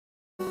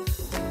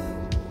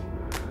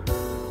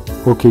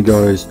Okay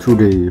guys,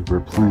 today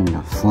we're playing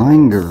a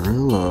flying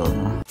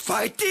gorilla.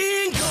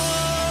 Fighting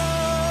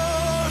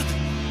God!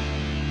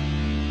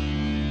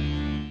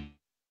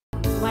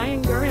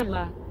 Flying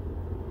gorilla.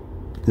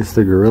 If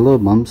the gorilla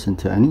bumps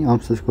into any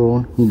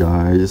obstacle, he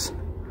dies.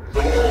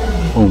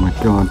 Oh my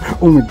god,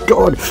 oh my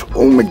god,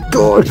 oh my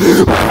god!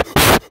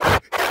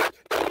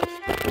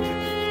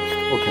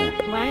 Okay.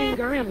 Flying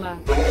gorilla.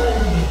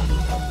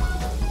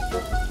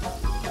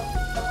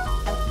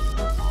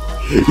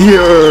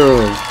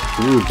 Yeah!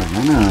 Ooh,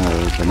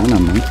 banana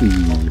monkey,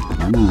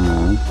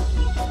 banana.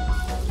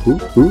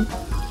 Ooh.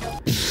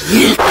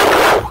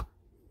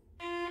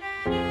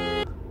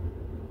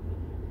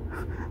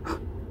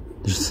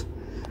 Just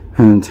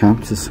an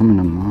attempt to summon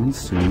a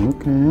monster.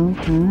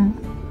 Okay.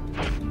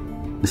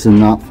 This is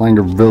not flying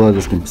gorilla,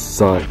 this game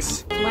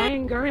sucks.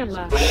 Flying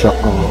gorilla. Shut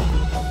up.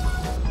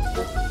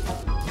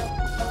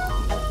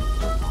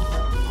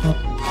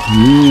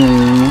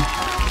 Yeah.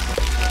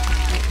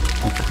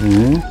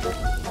 Okay.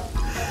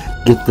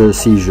 Get the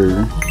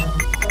seizure.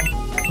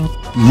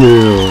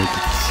 Yeah, get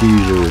the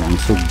seizure. I'm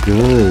so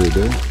good.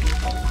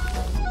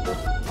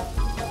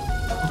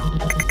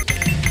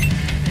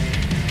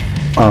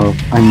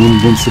 I'm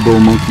invincible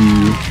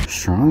monkey.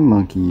 Strong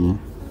monkey.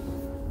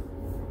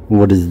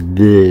 What is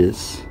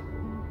this?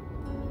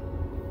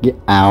 Get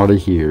out of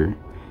here.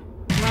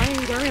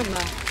 Flying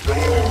gorilla.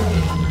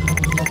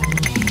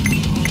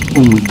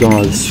 Oh my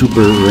god,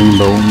 super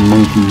rainbow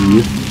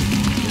monkey.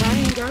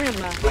 Flying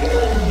gorilla.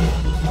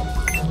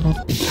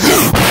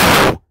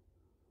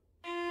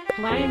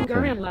 Flying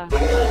gorilla.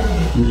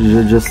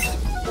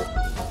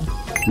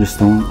 Just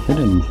don't hit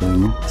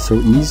anything. So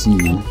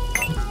easy.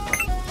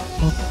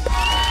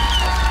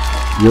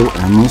 Yo,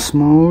 endless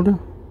mode?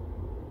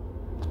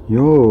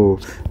 Yo.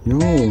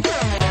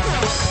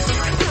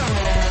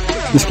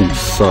 This game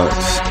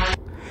sucks.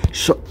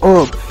 Shut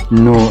up!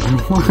 No,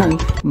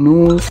 what?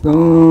 No,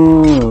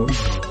 stop!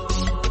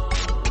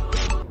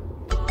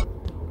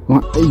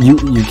 What?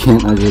 You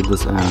can't edit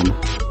this ad.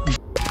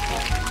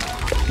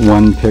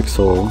 1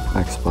 pixel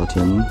X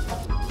button.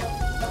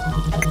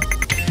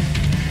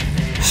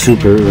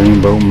 Super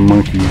rainbow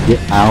monkey, get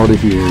out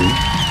of here.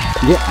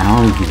 Get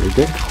out of here,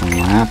 get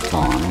clapped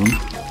on.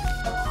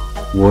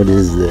 What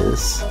is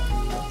this?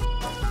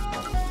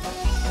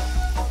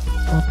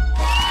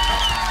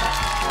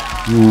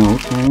 Yeah,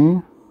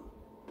 okay.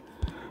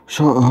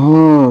 Shut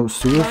up,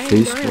 stupid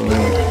Facebook.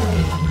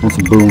 That's a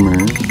boomer.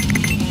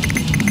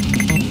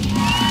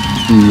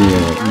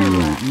 Yeah.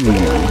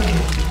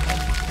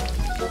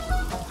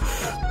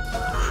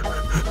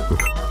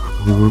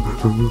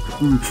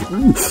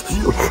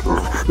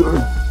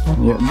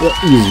 Yeah, that's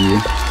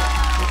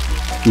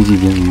easy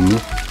game.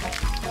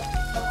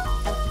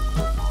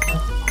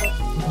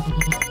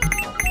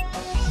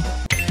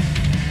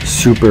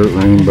 Super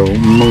rainbow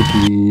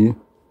monkey.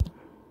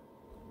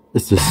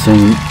 It's the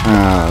same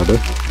ad.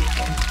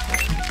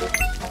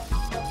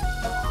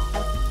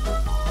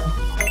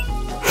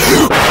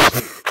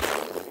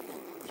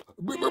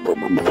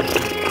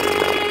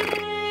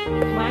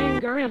 Flying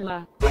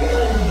gorilla.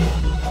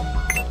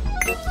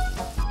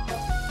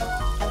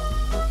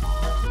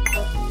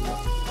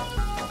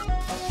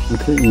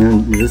 Okay,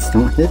 you just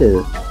don't hit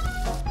it.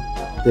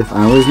 If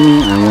I was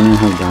me, I wouldn't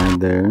have died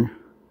there.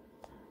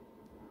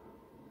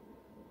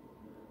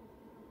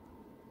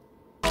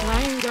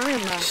 Flying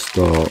gorilla.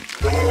 Stop.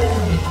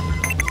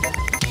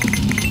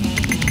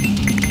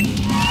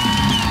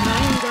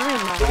 Flying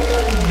gorilla.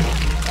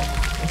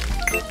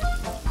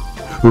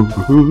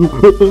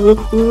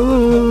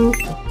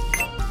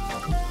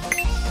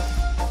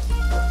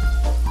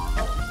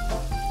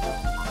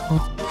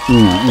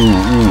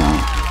 Yeah.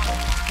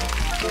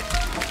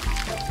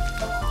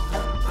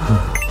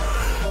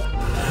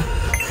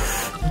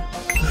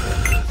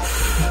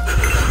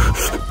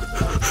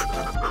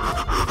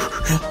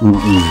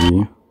 Not easy.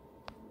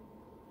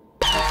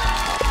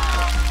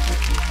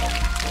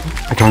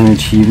 I got an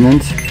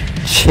achievement.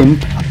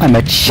 Chimp. I'm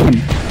a chimp.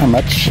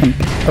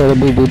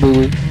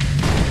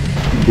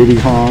 Diddy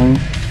Kong.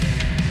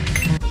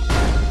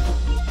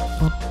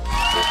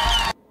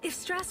 If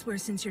stress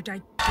worsens your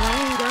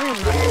Flying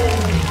gorilla.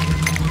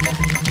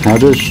 How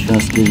does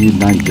stress give you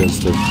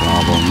digestive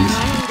problems?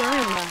 Flying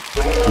gorilla.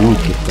 I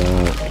don't get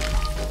that.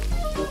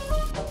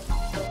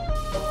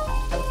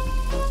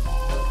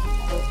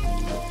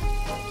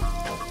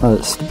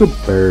 Stupid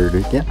bird,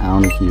 get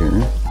out of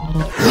here.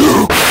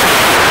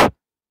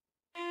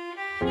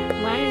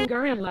 Flying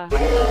gorilla.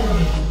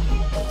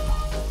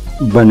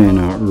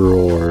 Banana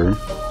roar.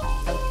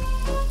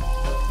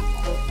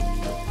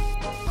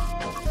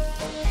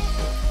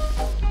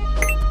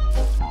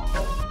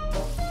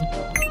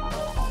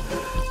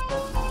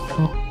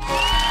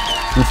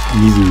 That's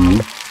easy.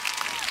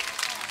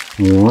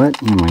 What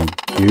am I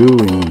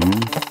doing?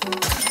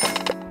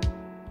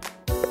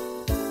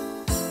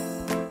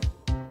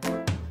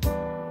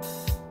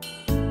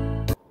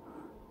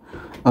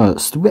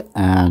 Stupid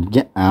ad,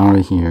 get out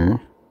of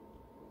here.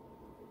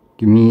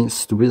 Give me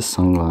stupid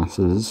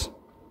sunglasses.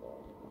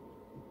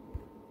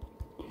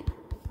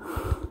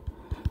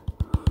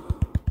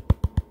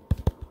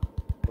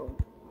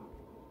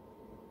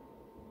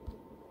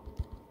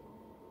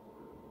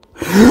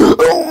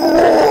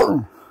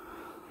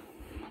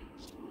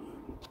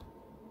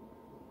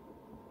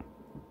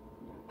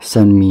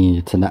 Send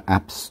me to the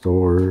App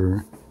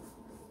Store.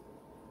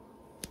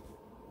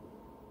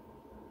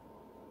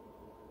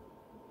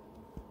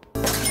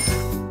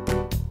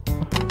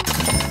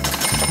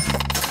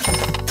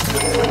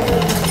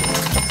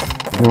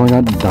 Oh, I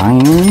got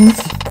diamonds?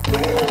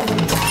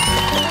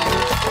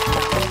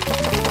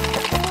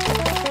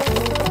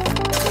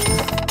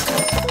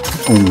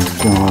 Oh my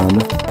god.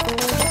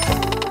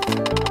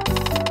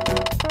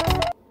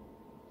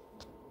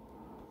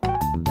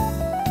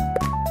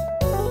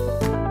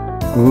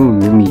 Ooh,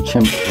 give me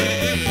chimp.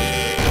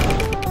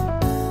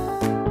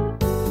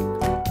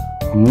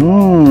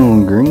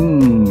 Ooh,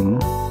 green.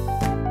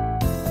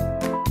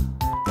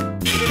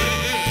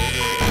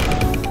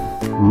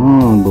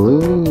 Oh,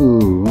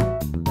 blue.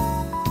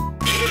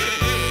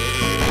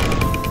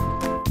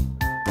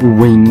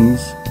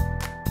 Wings.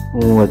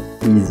 What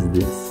is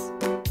this?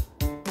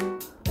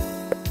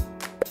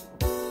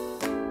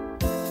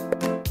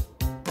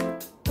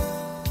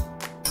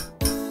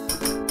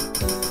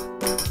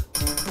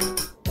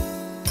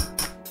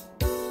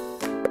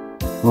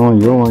 Oh,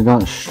 yo, I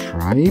got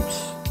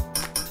stripes?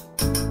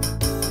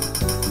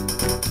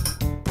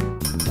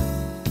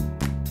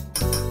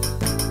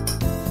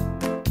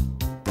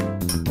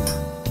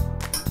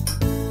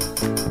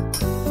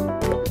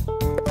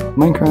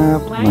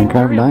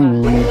 Minecraft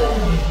diamond.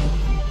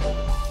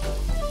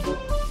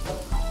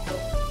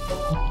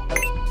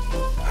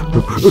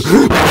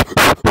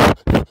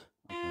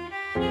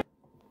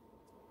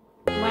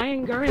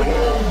 Lion gorilla.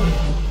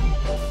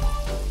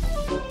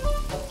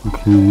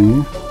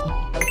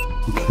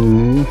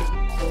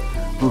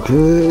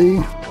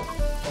 Okay.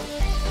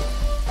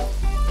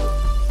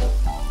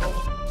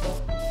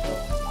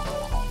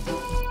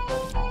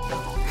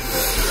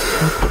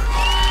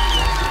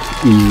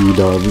 Easy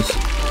dubs.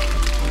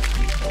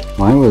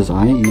 Why was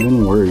I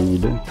even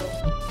worried?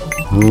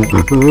 Lion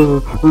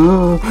gorilla.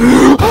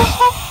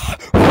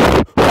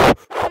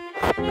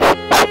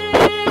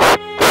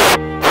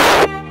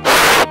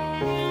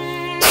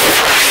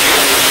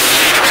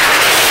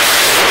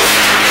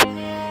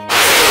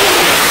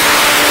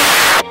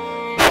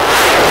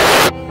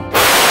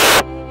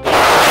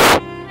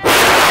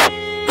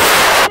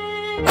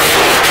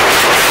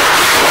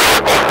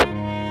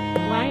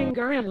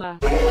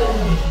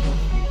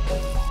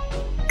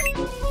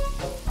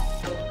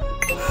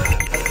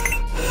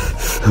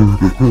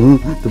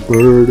 The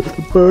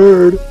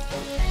bird.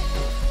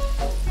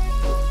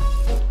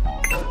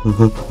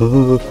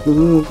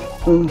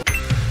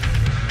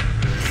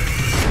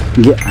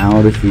 Get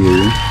out of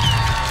here.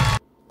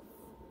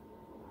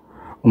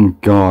 Oh my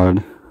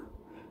god.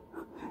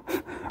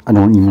 I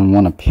don't even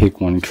want to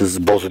pick one because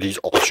both of these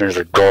options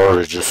are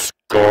garbage. Just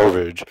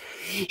garbage.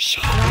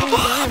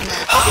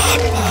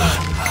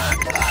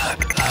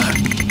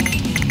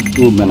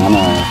 Ooh,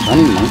 banana.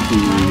 Funny monkey.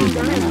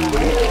 Banana.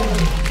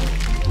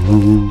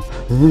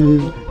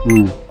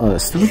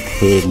 Stupid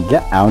pig.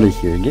 Get out of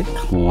here. Get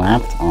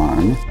clapped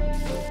on.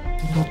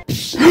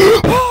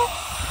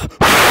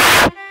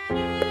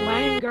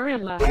 Lion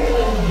gorilla.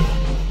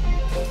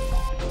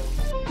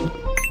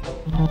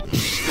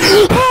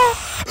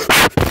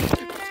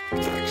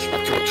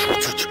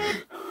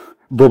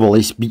 Bubble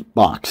Ace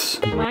beatbox.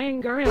 Lion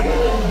gorilla.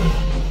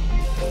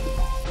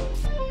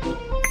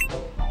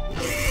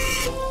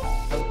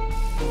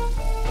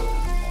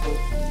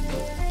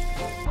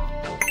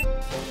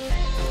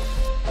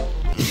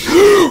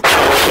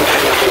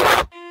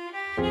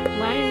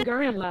 Lion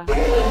gorilla.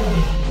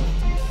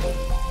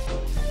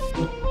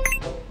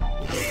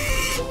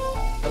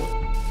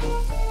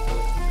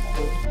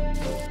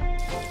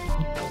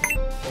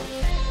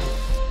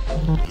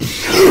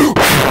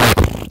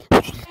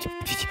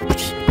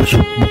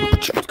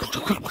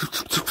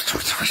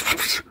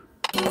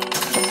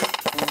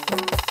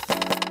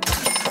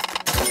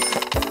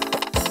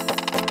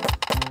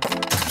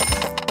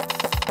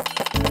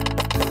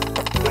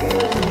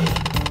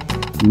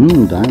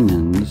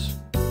 Diamonds.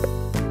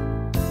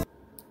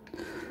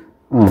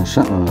 Oh,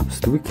 shut up,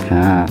 stupid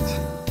cat.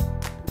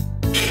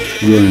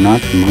 You are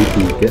not the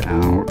monkey, get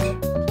out.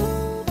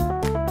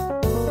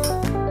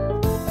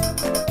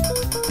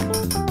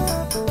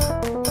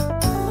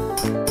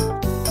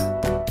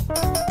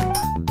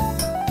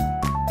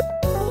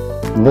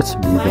 Let's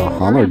be the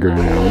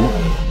hologram.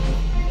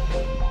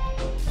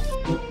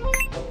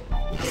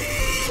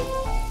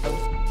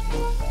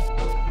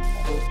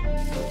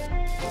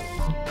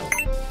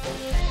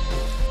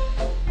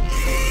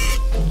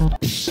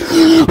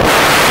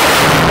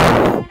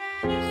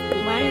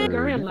 Lion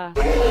gorilla.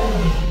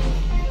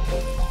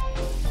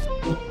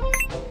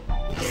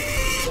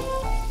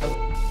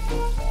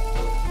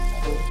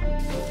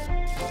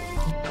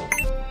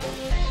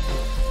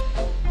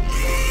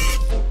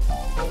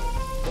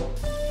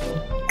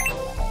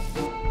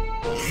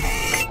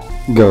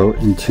 Go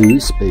into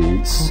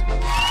space.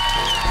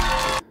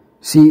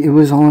 See, it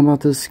was all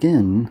about the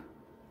skin.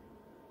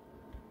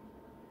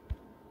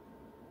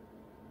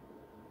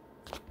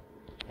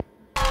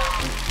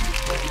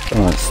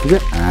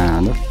 Stupid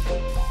ad.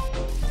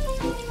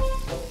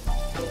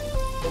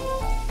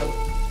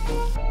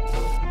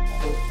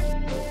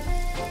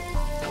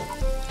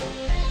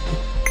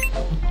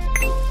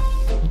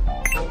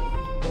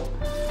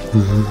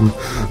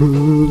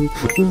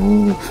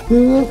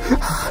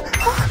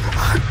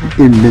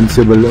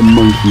 Invincible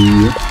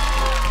monkey.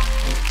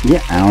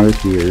 Get out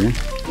of here.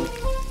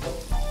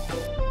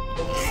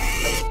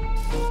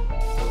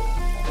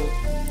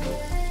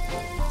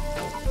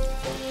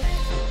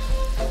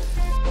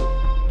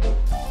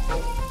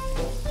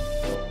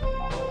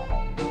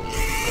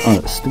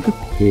 Oh, stupid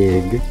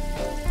pig.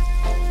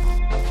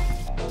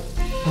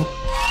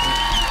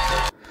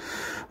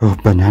 Oh,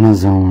 banana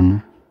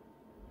zone.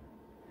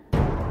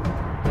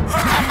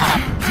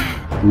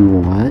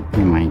 What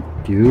am I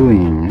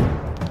doing?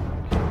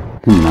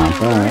 Not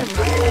that.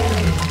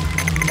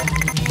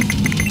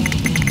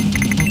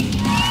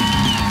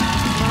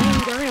 Lion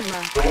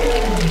gorilla.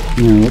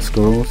 Yeah, let's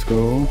go, let's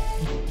go.